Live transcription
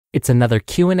It's another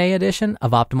Q&A edition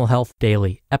of Optimal Health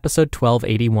Daily, episode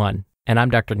 1281, and I'm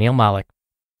Dr. Neil Malik.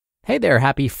 Hey there,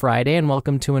 happy Friday, and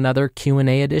welcome to another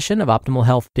Q&A edition of Optimal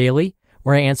Health Daily,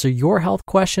 where I answer your health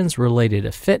questions related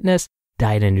to fitness,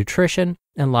 diet and nutrition,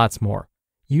 and lots more.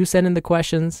 You send in the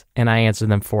questions, and I answer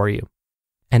them for you.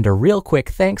 And a real quick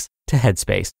thanks to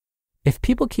Headspace. If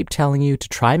people keep telling you to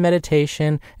try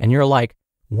meditation, and you're like,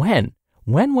 when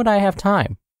would I have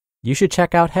time? You should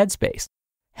check out Headspace.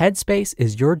 Headspace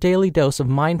is your daily dose of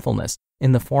mindfulness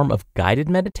in the form of guided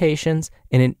meditations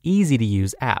in an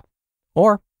easy-to-use app.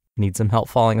 Or, need some help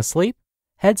falling asleep?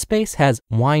 Headspace has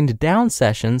wind-down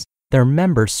sessions their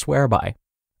members swear by.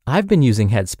 I've been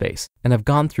using Headspace and have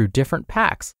gone through different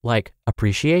packs like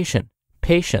Appreciation,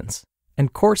 Patience,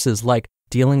 and courses like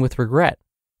Dealing with Regret.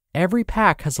 Every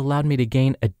pack has allowed me to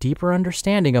gain a deeper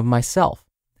understanding of myself,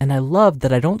 and I love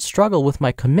that I don't struggle with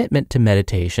my commitment to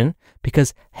meditation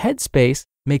because Headspace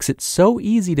makes it so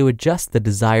easy to adjust the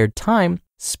desired time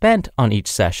spent on each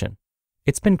session.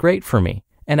 It's been great for me,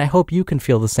 and I hope you can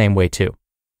feel the same way too.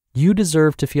 You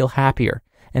deserve to feel happier,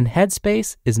 and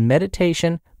Headspace is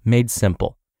meditation made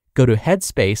simple. Go to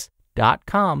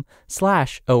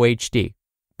headspace.com/OHD.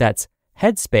 That's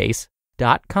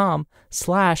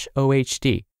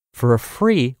headspace.com/OHD for a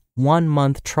free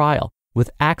 1-month trial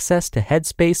with access to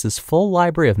Headspace's full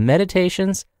library of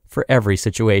meditations for every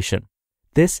situation.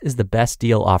 This is the best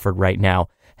deal offered right now.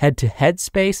 Head to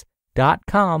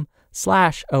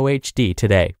headspace.com/OHD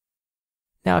today.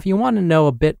 Now, if you want to know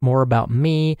a bit more about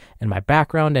me and my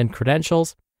background and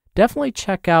credentials, definitely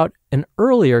check out an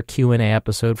earlier Q&A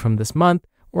episode from this month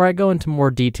where I go into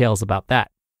more details about that.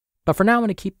 But for now, I'm going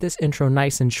to keep this intro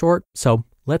nice and short, so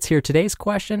let's hear today's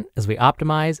question as we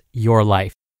optimize your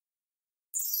life.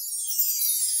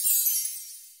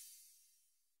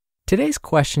 Today's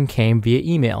question came via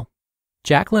email.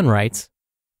 Jacqueline writes,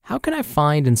 how can I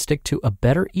find and stick to a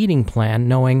better eating plan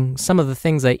knowing some of the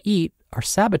things I eat are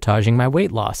sabotaging my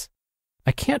weight loss?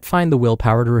 I can't find the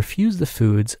willpower to refuse the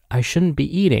foods I shouldn't be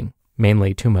eating,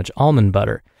 mainly too much almond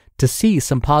butter, to see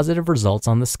some positive results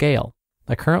on the scale.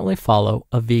 I currently follow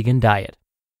a vegan diet.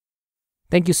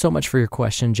 Thank you so much for your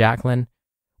question, Jacqueline.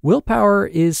 Willpower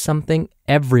is something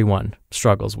everyone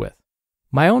struggles with.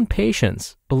 My own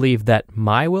patients believe that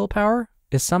my willpower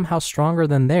is somehow stronger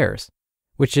than theirs,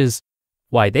 which is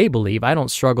why they believe I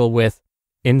don't struggle with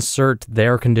insert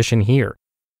their condition here.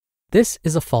 This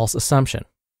is a false assumption.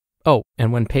 Oh,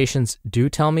 and when patients do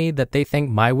tell me that they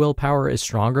think my willpower is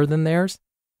stronger than theirs,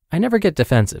 I never get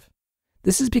defensive.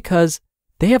 This is because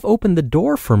they have opened the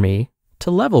door for me to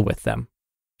level with them,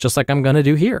 just like I'm going to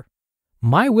do here.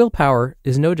 My willpower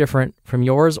is no different from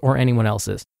yours or anyone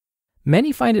else's.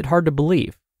 Many find it hard to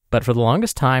believe, but for the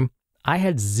longest time, I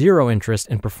had zero interest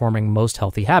in performing most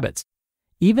healthy habits.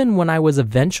 Even when I was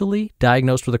eventually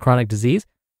diagnosed with a chronic disease,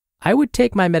 I would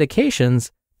take my medications,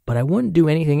 but I wouldn't do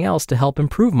anything else to help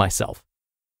improve myself.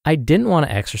 I didn't want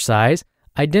to exercise.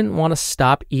 I didn't want to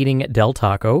stop eating at Del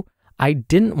Taco. I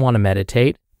didn't want to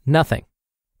meditate. Nothing.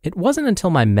 It wasn't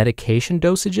until my medication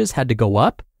dosages had to go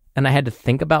up and I had to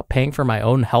think about paying for my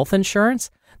own health insurance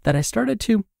that I started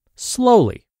to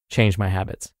slowly change my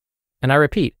habits. And I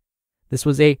repeat, this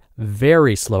was a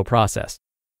very slow process.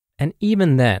 And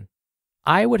even then,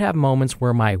 I would have moments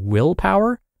where my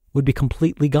willpower would be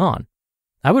completely gone.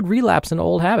 I would relapse into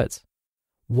old habits.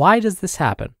 Why does this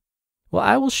happen? Well,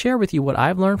 I will share with you what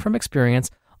I've learned from experience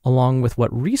along with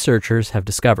what researchers have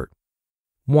discovered.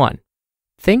 1.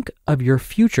 Think of your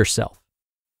future self.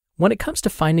 When it comes to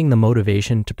finding the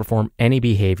motivation to perform any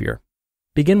behavior,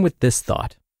 begin with this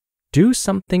thought. Do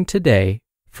something today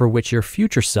for which your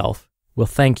future self will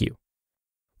thank you.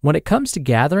 When it comes to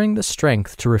gathering the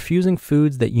strength to refusing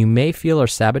foods that you may feel are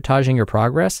sabotaging your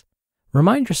progress,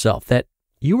 remind yourself that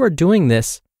you are doing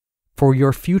this for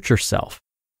your future self.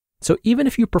 So even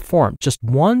if you perform just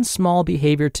one small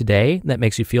behavior today that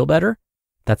makes you feel better,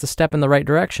 that's a step in the right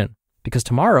direction, because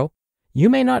tomorrow you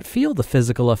may not feel the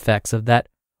physical effects of that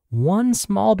one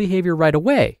small behavior right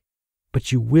away,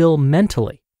 but you will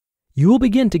mentally. You will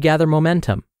begin to gather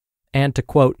momentum. And to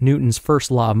quote Newton's first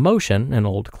law of motion, an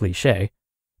old cliche,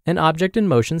 an object in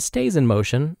motion stays in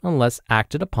motion unless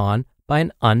acted upon by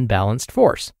an unbalanced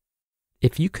force.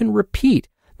 If you can repeat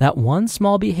that one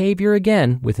small behavior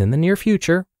again within the near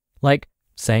future, like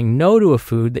saying no to a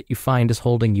food that you find is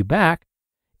holding you back,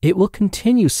 it will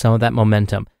continue some of that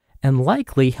momentum and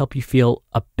likely help you feel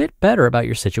a bit better about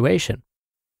your situation.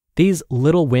 These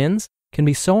little wins can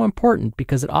be so important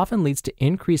because it often leads to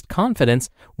increased confidence,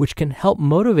 which can help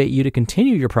motivate you to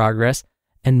continue your progress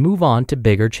and move on to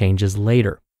bigger changes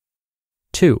later.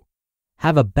 2.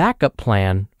 Have a backup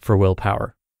plan for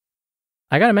willpower.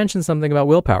 I gotta mention something about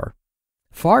willpower.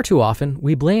 Far too often,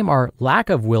 we blame our lack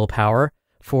of willpower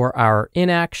for our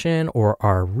inaction or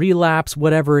our relapse,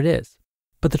 whatever it is.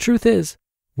 But the truth is,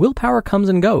 willpower comes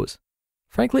and goes.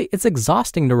 Frankly, it's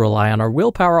exhausting to rely on our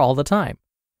willpower all the time.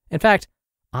 In fact,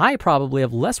 I probably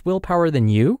have less willpower than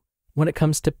you when it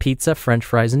comes to pizza, french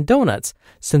fries, and donuts,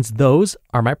 since those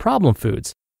are my problem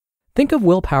foods. Think of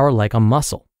willpower like a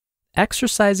muscle.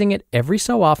 Exercising it every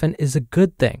so often is a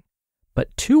good thing,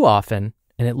 but too often,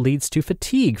 and it leads to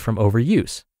fatigue from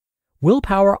overuse.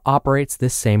 Willpower operates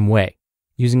this same way.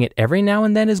 Using it every now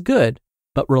and then is good,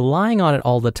 but relying on it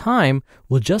all the time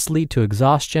will just lead to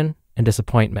exhaustion and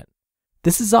disappointment.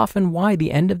 This is often why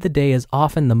the end of the day is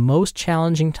often the most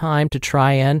challenging time to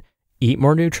try and eat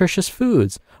more nutritious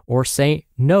foods, or say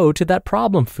no to that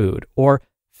problem food, or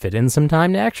fit in some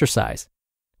time to exercise.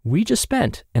 We just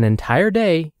spent an entire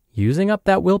day using up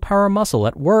that willpower muscle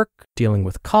at work, dealing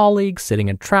with colleagues, sitting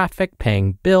in traffic,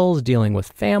 paying bills, dealing with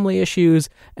family issues,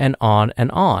 and on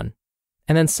and on.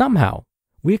 And then somehow,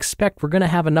 we expect we're going to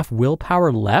have enough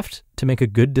willpower left to make a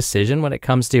good decision when it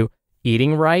comes to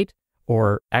eating right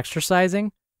or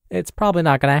exercising. It's probably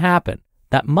not going to happen.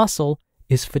 That muscle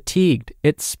is fatigued.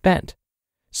 It's spent.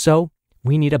 So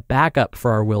we need a backup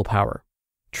for our willpower.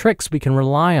 Tricks we can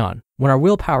rely on when our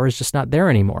willpower is just not there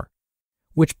anymore.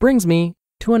 Which brings me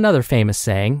to another famous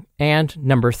saying, and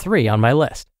number 3 on my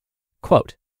list.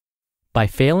 Quote, "By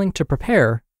failing to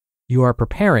prepare, you are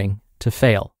preparing to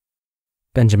fail."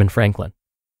 Benjamin Franklin.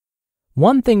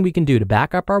 One thing we can do to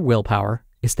back up our willpower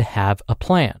is to have a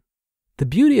plan. The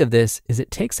beauty of this is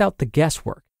it takes out the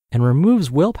guesswork and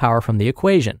removes willpower from the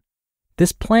equation.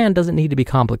 This plan doesn't need to be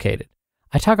complicated.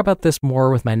 I talk about this more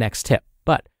with my next tip,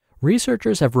 but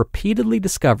researchers have repeatedly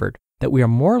discovered that we are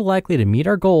more likely to meet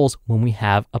our goals when we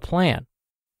have a plan.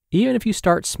 Even if you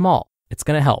start small, it's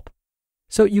going to help.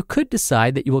 So you could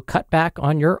decide that you will cut back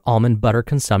on your almond butter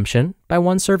consumption by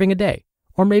 1 serving a day,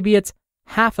 or maybe it's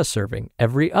half a serving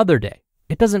every other day.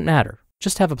 It doesn't matter.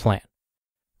 Just have a plan.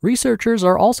 Researchers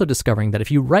are also discovering that if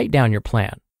you write down your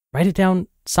plan, write it down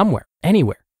somewhere,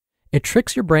 anywhere, it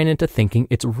tricks your brain into thinking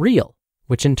it's real,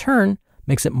 which in turn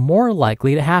makes it more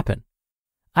likely to happen.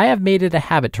 I have made it a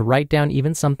habit to write down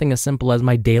even something as simple as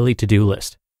my daily to-do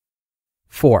list.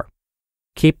 4.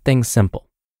 Keep things simple.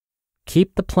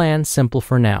 Keep the plan simple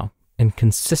for now, and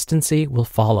consistency will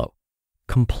follow.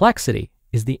 Complexity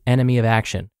is the enemy of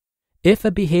action. If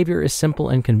a behavior is simple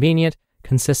and convenient,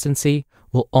 consistency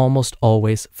will almost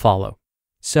always follow.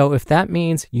 So if that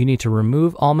means you need to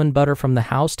remove almond butter from the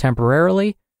house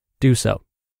temporarily, do so.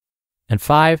 And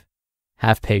 5,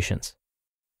 have patience.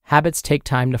 Habits take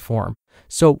time to form.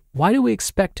 So why do we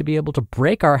expect to be able to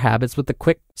break our habits with the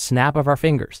quick snap of our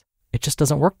fingers? It just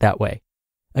doesn't work that way.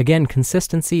 Again,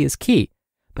 consistency is key,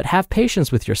 but have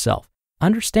patience with yourself.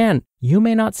 Understand you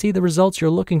may not see the results you're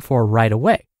looking for right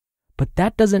away, but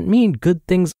that doesn't mean good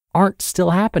things aren't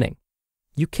still happening.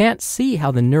 You can't see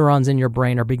how the neurons in your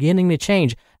brain are beginning to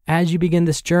change as you begin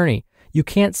this journey. You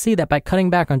can't see that by cutting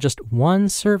back on just 1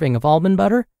 serving of almond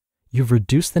butter, you've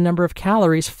reduced the number of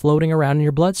calories floating around in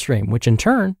your bloodstream, which in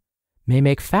turn may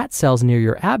make fat cells near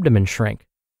your abdomen shrink.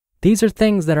 These are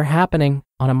things that are happening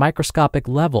on a microscopic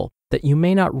level that you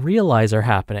may not realize are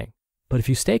happening. But if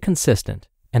you stay consistent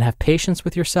and have patience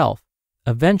with yourself,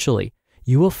 eventually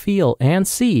you will feel and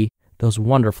see those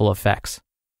wonderful effects.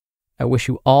 I wish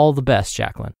you all the best,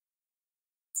 Jacqueline.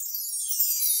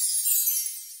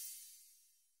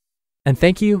 And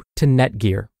thank you to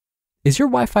NetGear. Is your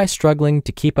Wi-Fi struggling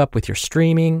to keep up with your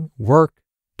streaming, work,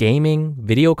 gaming,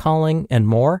 video calling, and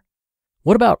more?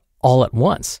 What about all at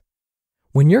once?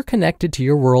 When you're connected to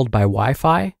your world by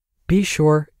Wi-Fi, be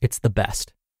sure it's the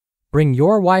best. Bring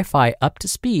your Wi-Fi up to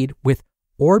speed with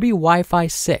Orbi Wi-Fi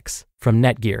 6 from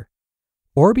NetGear.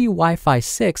 Orbi Wi-Fi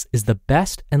 6 is the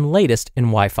best and latest in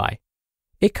Wi-Fi.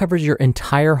 It covers your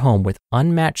entire home with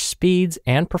unmatched speeds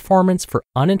and performance for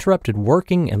uninterrupted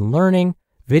working and learning,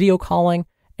 video calling,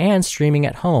 and streaming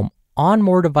at home on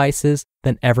more devices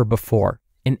than ever before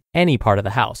in any part of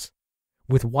the house.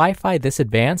 With Wi-Fi this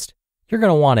advanced, you're going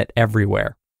to want it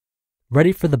everywhere.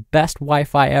 Ready for the best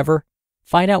Wi-Fi ever?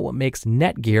 Find out what makes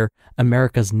NetGear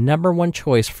America's #1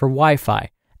 choice for Wi-Fi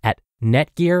at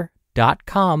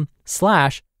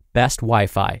netgear.com/best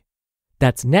Wi-Fi.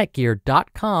 That's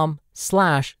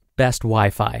netgear.com/best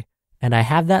Wi-Fi. And I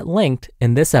have that linked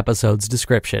in this episode's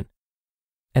description.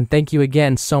 And thank you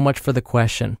again so much for the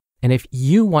question. And if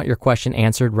you want your question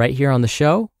answered right here on the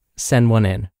show, send one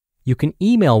in. You can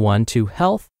email one to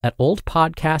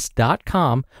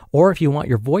health@oldpodcast.com, or if you want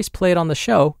your voice played on the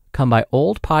show, come by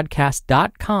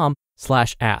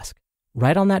oldpodcast.com/ask.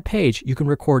 Right on that page, you can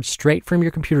record straight from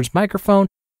your computer's microphone,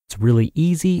 It's really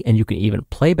easy, and you can even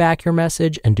play back your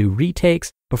message and do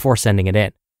retakes before sending it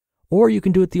in. Or you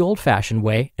can do it the old-fashioned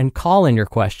way and call in your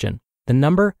question. The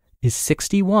number is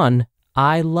 61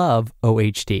 I love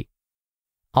OHD.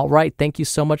 All right, thank you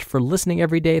so much for listening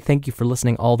every day. Thank you for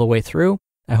listening all the way through.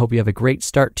 I hope you have a great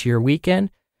start to your weekend.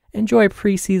 Enjoy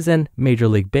preseason Major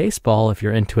League Baseball if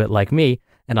you're into it like me,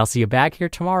 and I'll see you back here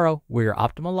tomorrow where your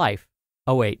optimal life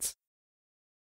awaits.